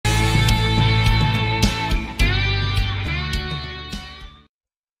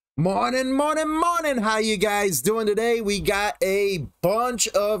Morning, morning, morning. How you guys doing today? We got a bunch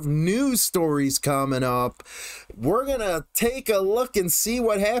of news stories coming up. We're going to take a look and see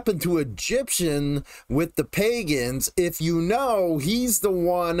what happened to Egyptian with the Pagans. If you know, he's the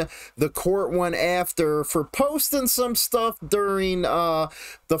one the court went after for posting some stuff during the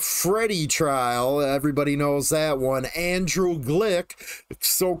Freddy trial. Everybody knows that one. Andrew Glick,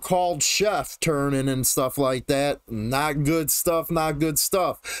 so-called chef turning and stuff like that. Not good stuff, not good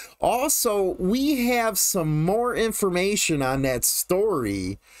stuff. Also, we have some more information on that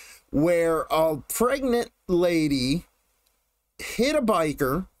story where a pregnant lady hit a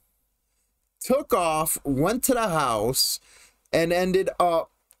biker, took off, went to the house, and ended up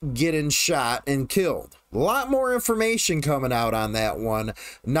getting shot and killed. A lot more information coming out on that one.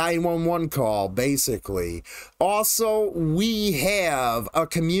 911 call, basically. Also, we have a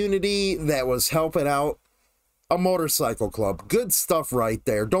community that was helping out a motorcycle club. Good stuff right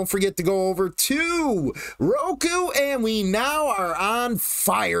there. Don't forget to go over to Roku, and we now are on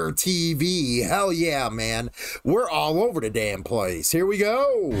Fire TV. Hell yeah, man. We're all over the damn place. Here we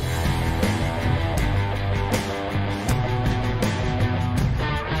go.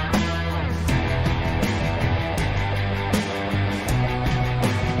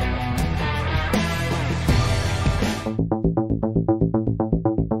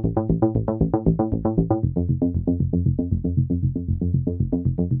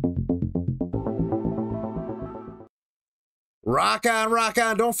 Rock on, rock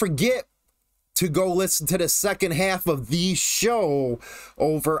on. Don't forget to go listen to the second half of the show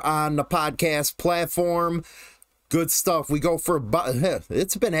over on the podcast platform. Good stuff. We go for about,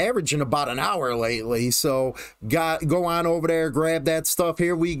 it's been averaging about an hour lately. So go on over there, grab that stuff.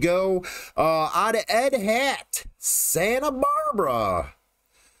 Here we go. Out of Ed Hat, Santa Barbara.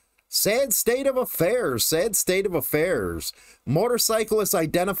 Sad state of affairs. Sad state of affairs. Motorcyclist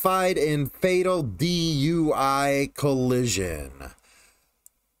identified in fatal DUI collision.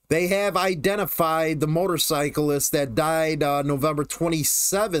 They have identified the motorcyclist that died November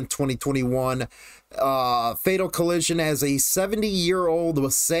 27, 2021. Fatal collision as a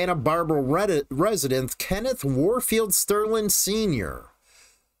 70-year-old Santa Barbara resident, Kenneth Warfield Sterling Sr.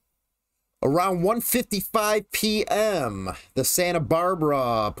 Around 1:55 p.m., the Santa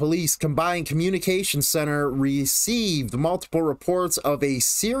Barbara Police Combined Communications Center received multiple reports of a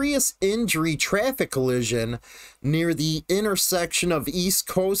serious injury traffic collision near the intersection of East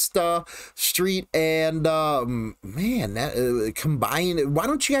Coast Street and, combined. Why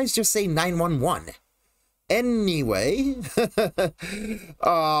don't you guys just say 911? Anyway,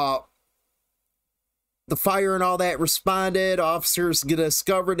 the fire and all that responded. Officers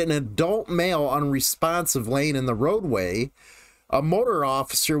discovered an adult male unresponsive laying in the roadway. A motor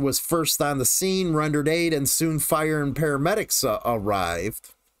officer was first on the scene, rendered aid, and soon fire and paramedics arrived.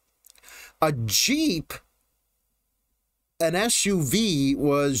 A Jeep, an SUV,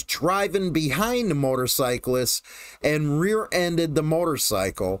 was driving behind the motorcyclist and rear-ended the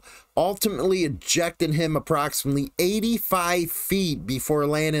motorcycle, ultimately ejecting him approximately 85 feet before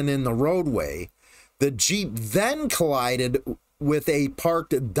landing in the roadway. The Jeep then collided with a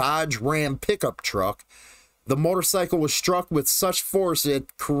parked Dodge Ram pickup truck. The motorcycle was struck with such force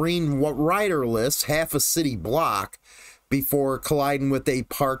it careened riderless half a city block before colliding with a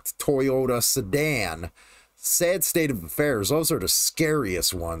parked Toyota sedan. Sad state of affairs. Those are the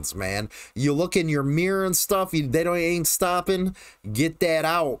scariest ones, man. You look in your mirror and stuff, they ain't stopping. Get that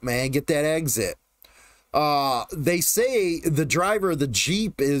out, man. Get that exit. They say the driver of the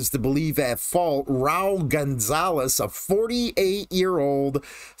Jeep is to believe at fault. Raul Gonzalez, a 48-year-old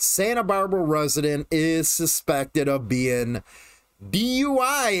Santa Barbara resident, is suspected of being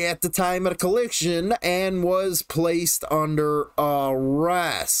DUI at the time of the collision and was placed under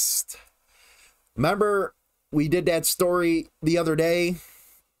arrest. Remember, we did that story the other day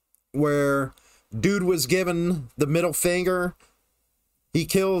where dude was given the middle finger. He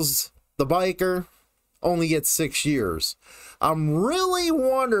kills the biker. Only gets 6 years. I'm really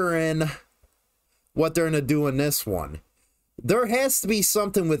wondering what they're going to do in this one. There has to be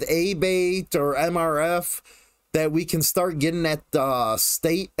something with ABATE or MRF that we can start getting at the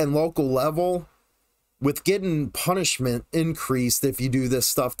state and local level with getting punishment increased if you do this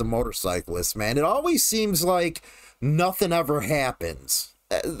stuff to motorcyclists, man. It always seems like nothing ever happens.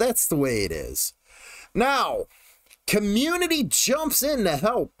 That's the way it is. Now, community jumps in to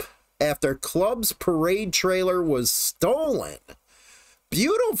help after club's parade trailer was stolen.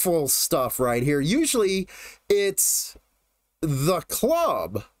 Beautiful stuff right here. Usually it's the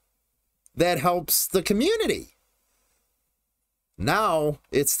club that helps the community. Now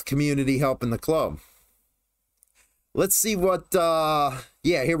it's the community helping the club. Let's see what,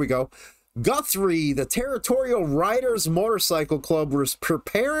 yeah, here we go. Guthrie, the Territorial Riders Motorcycle Club, was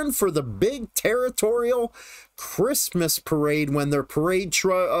preparing for the big Territorial Christmas parade when their parade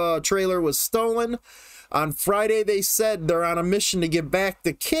trailer was stolen. On Friday, they said they're on a mission to get back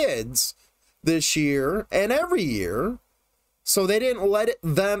the kids this year and every year. So they didn't let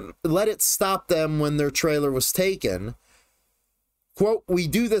it stop them when their trailer was taken. Quote, we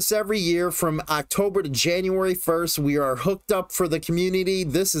do this every year from October to January 1st. We are hooked up for the community.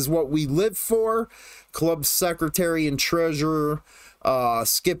 This is what we live for. Club secretary and treasurer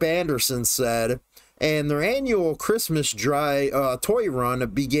Skip Anderson said. And their annual Christmas toy run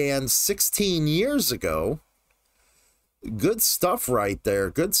began 16 years ago. Good stuff right there.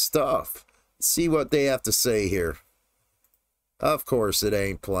 Good stuff. Let's see what they have to say here. Of course it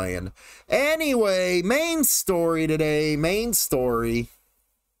ain't playing. Anyway, main story today. Main story.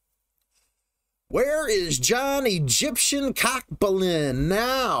 Where is John Egyptian Cockbalin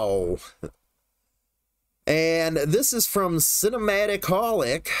now? And this is from Cinematic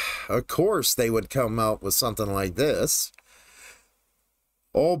Holic. Of course they would come out with something like this.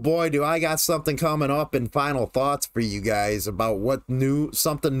 Oh boy, do I got something coming up in final thoughts for you guys about what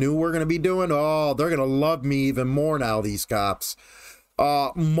something new we're going to be doing. Oh, they're going to love me even more now, these cops.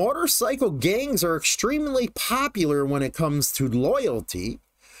 Motorcycle gangs are extremely popular when it comes to loyalty.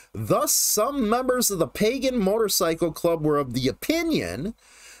 Thus, some members of the Pagan Motorcycle Club were of the opinion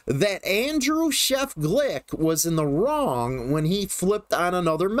that Andrew Chef Glick was in the wrong when he flipped on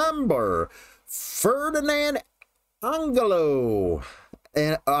another member, Ferdinand Angelo.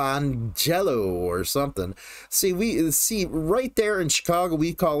 Angelo or something. See right there in Chicago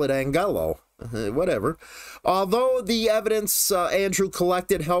we call it Angelo. Whatever. Although the evidence Andrew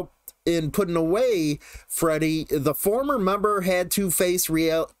collected helped in putting away Freddie, the former member had to face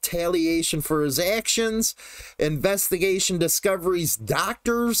retaliation for his actions. Investigation Discovery's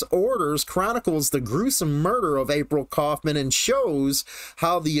Doctor's Orders chronicles the gruesome murder of April Kaufman and shows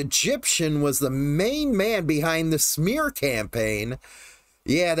how the Egyptian was the main man behind the smear campaign.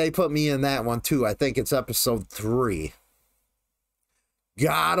 Yeah, they put me in that one too. I think it's episode 3.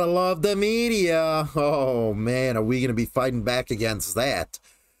 Gotta love the media. Oh man, are we going to be fighting back against that?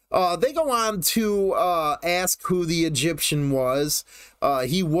 They go on to ask who the Egyptian was.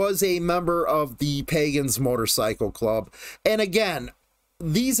 He was a member of the Pagans Motorcycle Club. And again,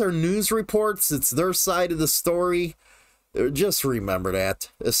 these are news reports. It's their side of the story. Just remember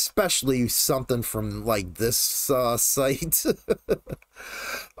that, especially something from like this site.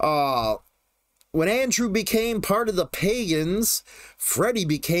 When Andrew became part of the Pagans, Freddie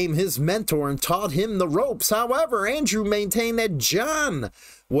became his mentor and taught him the ropes. However, Andrew maintained that John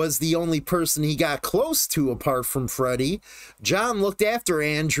was the only person he got close to apart from Freddie. John looked after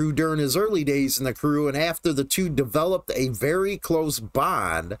Andrew during his early days in the crew, and after the two developed a very close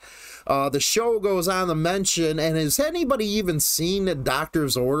bond. The show goes on to mention, and has anybody even seen the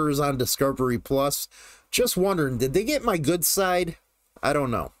Doctor's Orders on Discovery Plus? Just wondering, did they get my good side? I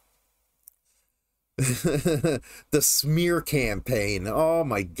don't know. The smear campaign. Oh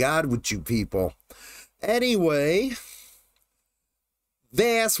my God, with you people. Anyway,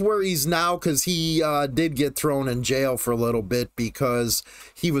 they asked where he's now because he did get thrown in jail for a little bit because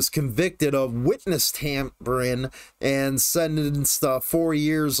he was convicted of witness tampering and sentenced 4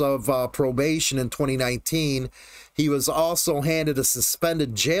 years of probation in 2019. He was also handed a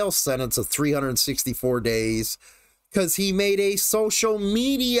suspended jail sentence of 364 days because he made a social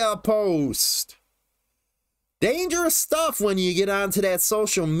media post. Dangerous stuff when you get onto that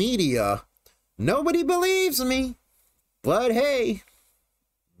social media. Nobody believes me. But hey,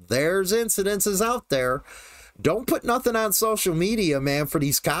 there's incidences out there. Don't put nothing on social media, man, for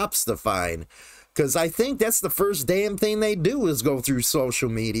these cops to find. Because I think that's the first damn thing they do is go through social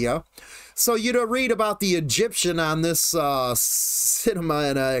media. So you read about the Egyptian on this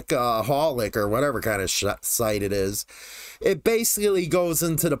Cinematic Holic or whatever kind of site it is. It basically goes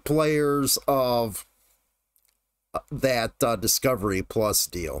into the players of that Discovery Plus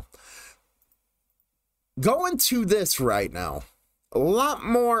deal. Going to this right now, a lot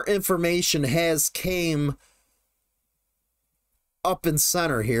more information has came up in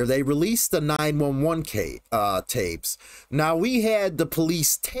center here. They released the 911 tapes. Now, we had the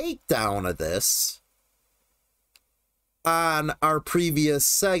police takedown of this on our previous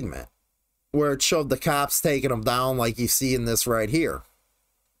segment, where it showed the cops taking them down like you see in this right here.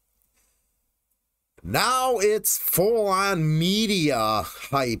 Now it's full-on media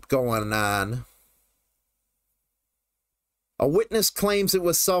hype going on. A witness claims it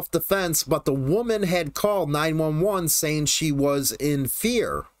was self-defense, but the woman had called 911 saying she was in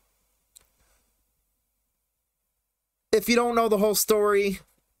fear. if you don't know the whole story,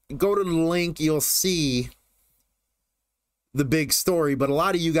 go to the link. You'll see the big story, but a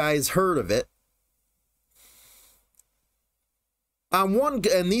lot of you guys heard of it. On one,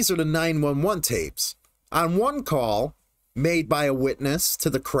 and these are the 911 tapes. On one call made by a witness to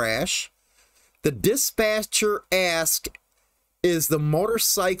the crash, the dispatcher asked, "Is the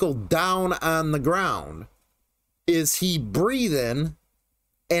motorcycle down on the ground? Is he breathing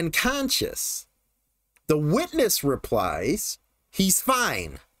and conscious?" The witness replies, "He's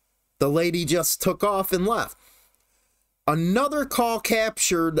fine. The lady just took off and left." Another call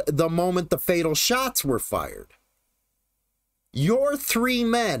captured the moment the fatal shots were fired. "You're 3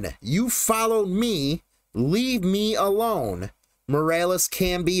 men. You followed me. Leave me alone." Morales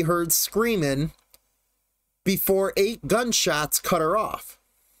can be heard screaming before 8 gunshots cut her off.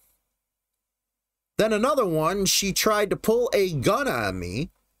 Then another one, "She tried to pull a gun on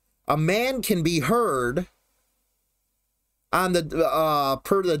me." A man can be heard on the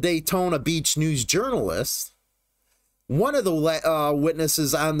per the Daytona Beach News journalist. One of the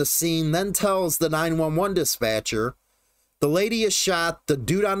witnesses on the scene then tells the 911 dispatcher, "The lady is shot. The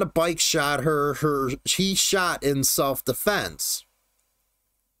dude on the bike shot her. He shot in self-defense."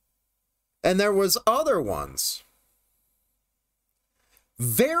 And there was other ones.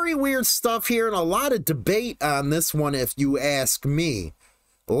 Very weird stuff here, and a lot of debate on this one, if you ask me.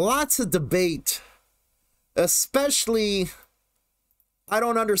 Lots of debate. Especially, I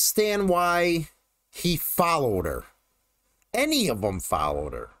don't understand why he followed her. Any of them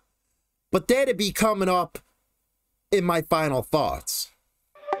followed her. But that'd be coming up in my final thoughts.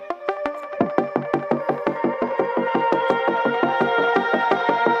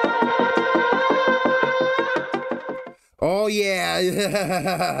 Oh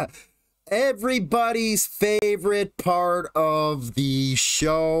yeah, everybody's favorite part of the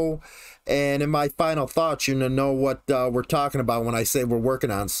show. And in my final thoughts, you're gonna know what we're talking about when I say we're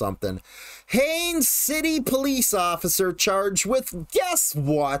working on something. Haines City police officer charged with, guess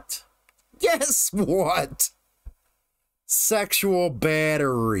what? Guess what? Sexual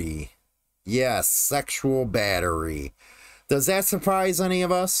battery. Yes, sexual battery. Does that surprise any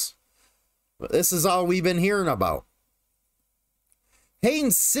of us? This is all we've been hearing about.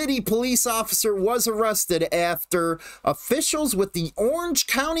 Haines City police officer was arrested after officials with the Orange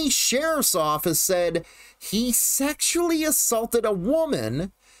County Sheriff's Office said he sexually assaulted a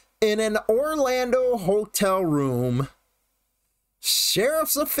woman in an Orlando hotel room.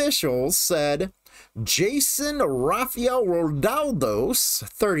 Sheriff's officials said Jason Rafael Rodaldos,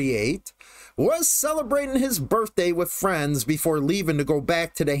 38, was celebrating his birthday with friends before leaving to go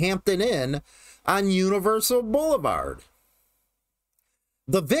back to the Hampton Inn on Universal Boulevard.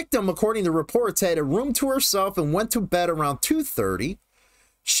 The victim, according to reports, had a room to herself and went to bed around 2:30.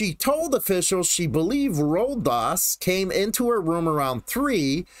 She told officials she believed Roldas came into her room around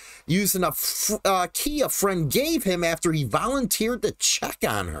 3 using a key a friend gave him after he volunteered to check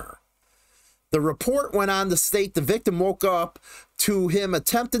on her. The report went on to state the victim woke up to him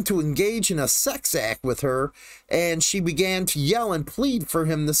attempting to engage in a sex act with her, and she began to yell and plead for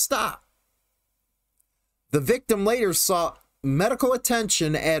him to stop. The victim later sought medical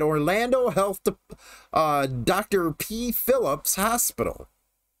attention at Orlando Health Dr. P. Phillips Hospital,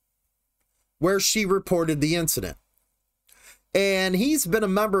 where she reported the incident. And he's been a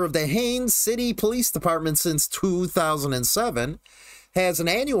member of the Haines City Police Department since 2007, has an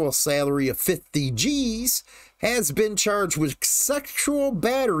annual salary of 50 G's, has been charged with sexual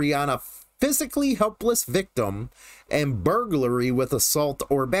battery on a physically helpless victim and burglary with assault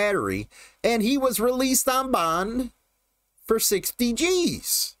or battery, and he was released on bond for 60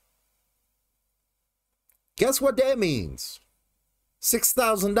 G's. Guess what that means?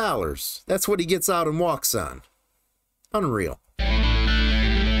 $6,000. That's what he gets out and walks on. Unreal.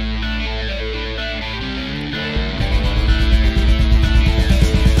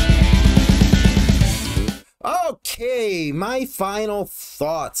 Okay, my final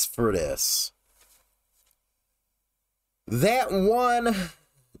thoughts for this. That one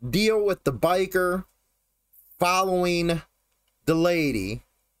deal with the biker following the lady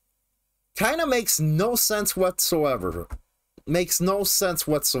kind of makes no sense whatsoever. Makes no sense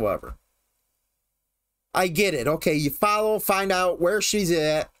whatsoever. I get it. Okay, you follow, find out where she's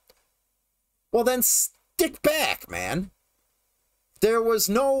at. Well, then stick back, man. There was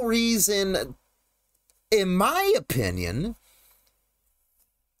no reason, in my opinion,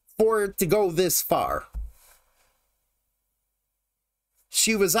 for it to go this far.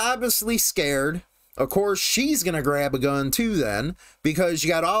 She was obviously scared. Of course, she's going to grab a gun too then, because you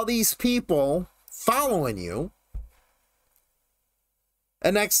got all these people following you.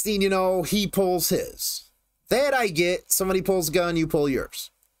 And next thing you know, he pulls his. That I get. Somebody pulls a gun, you pull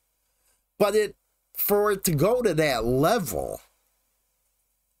yours. But for it to go to that level,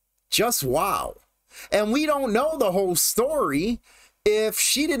 just wow. And we don't know the whole story if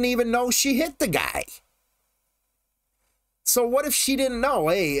she didn't even know she hit the guy. So what if she didn't know?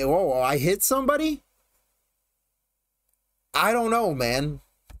 Hey, oh, I hit somebody? I don't know, man.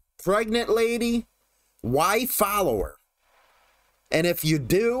 Pregnant lady, why follow her? And if you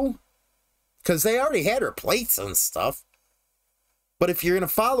do, because they already had her plates and stuff, but if you're going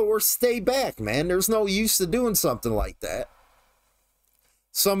to follow her, stay back, man. There's no use to doing something like that.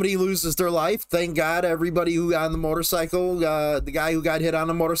 Somebody loses their life. Thank God everybody who got on the motorcycle, the guy who got hit on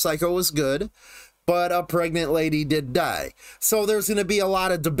the motorcycle was good. But a pregnant lady did die. So there's going to be a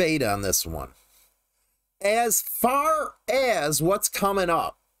lot of debate on this one. As far as what's coming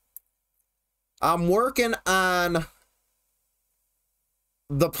up, I'm working on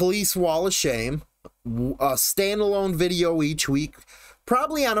the Police Wall of Shame, a standalone video each week,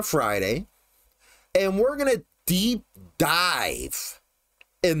 probably on a Friday. And we're going to deep dive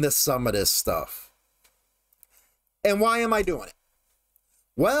into some of this stuff. And why am I doing it?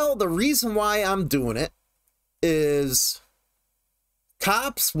 Well, the reason why I'm doing it is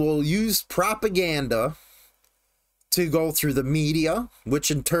cops will use propaganda to go through the media,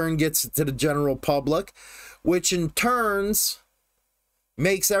 which in turn gets it to the general public, which in turns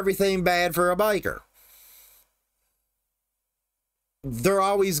makes everything bad for a biker. They're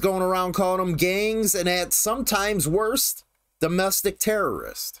always going around calling them gangs, and at sometimes worst, domestic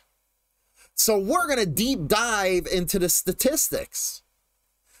terrorist. So we're going to deep dive into the statistics.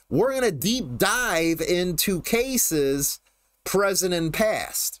 We're going to deep dive into cases present and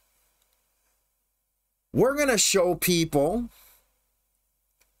past. We're going to show people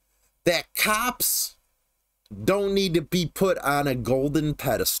that cops don't need to be put on a golden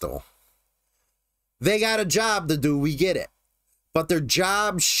pedestal. They got a job to do, we get it. But their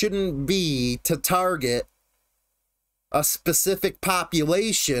job shouldn't be to target a specific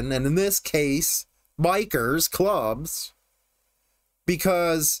population, and in this case, bikers, clubs,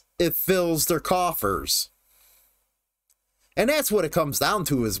 because it fills their coffers. And that's what it comes down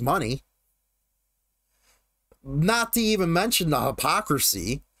to, is money. Not to even mention the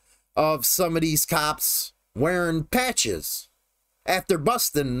hypocrisy of some of these cops wearing patches after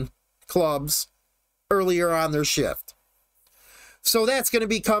busting clubs earlier on their shift. So that's going to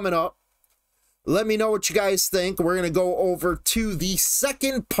be coming up. Let me know what you guys think. We're going to go over to the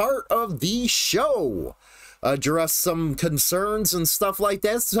second part of the show. Address some concerns and stuff like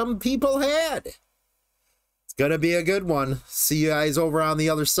that some people had. It's going to be a good one. See you guys over on the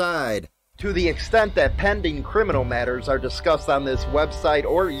other side. To the extent that pending criminal matters are discussed on this website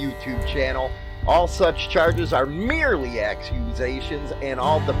or YouTube channel, all such charges are merely accusations, and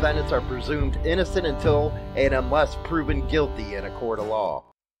all defendants are presumed innocent until and unless proven guilty in a court of law.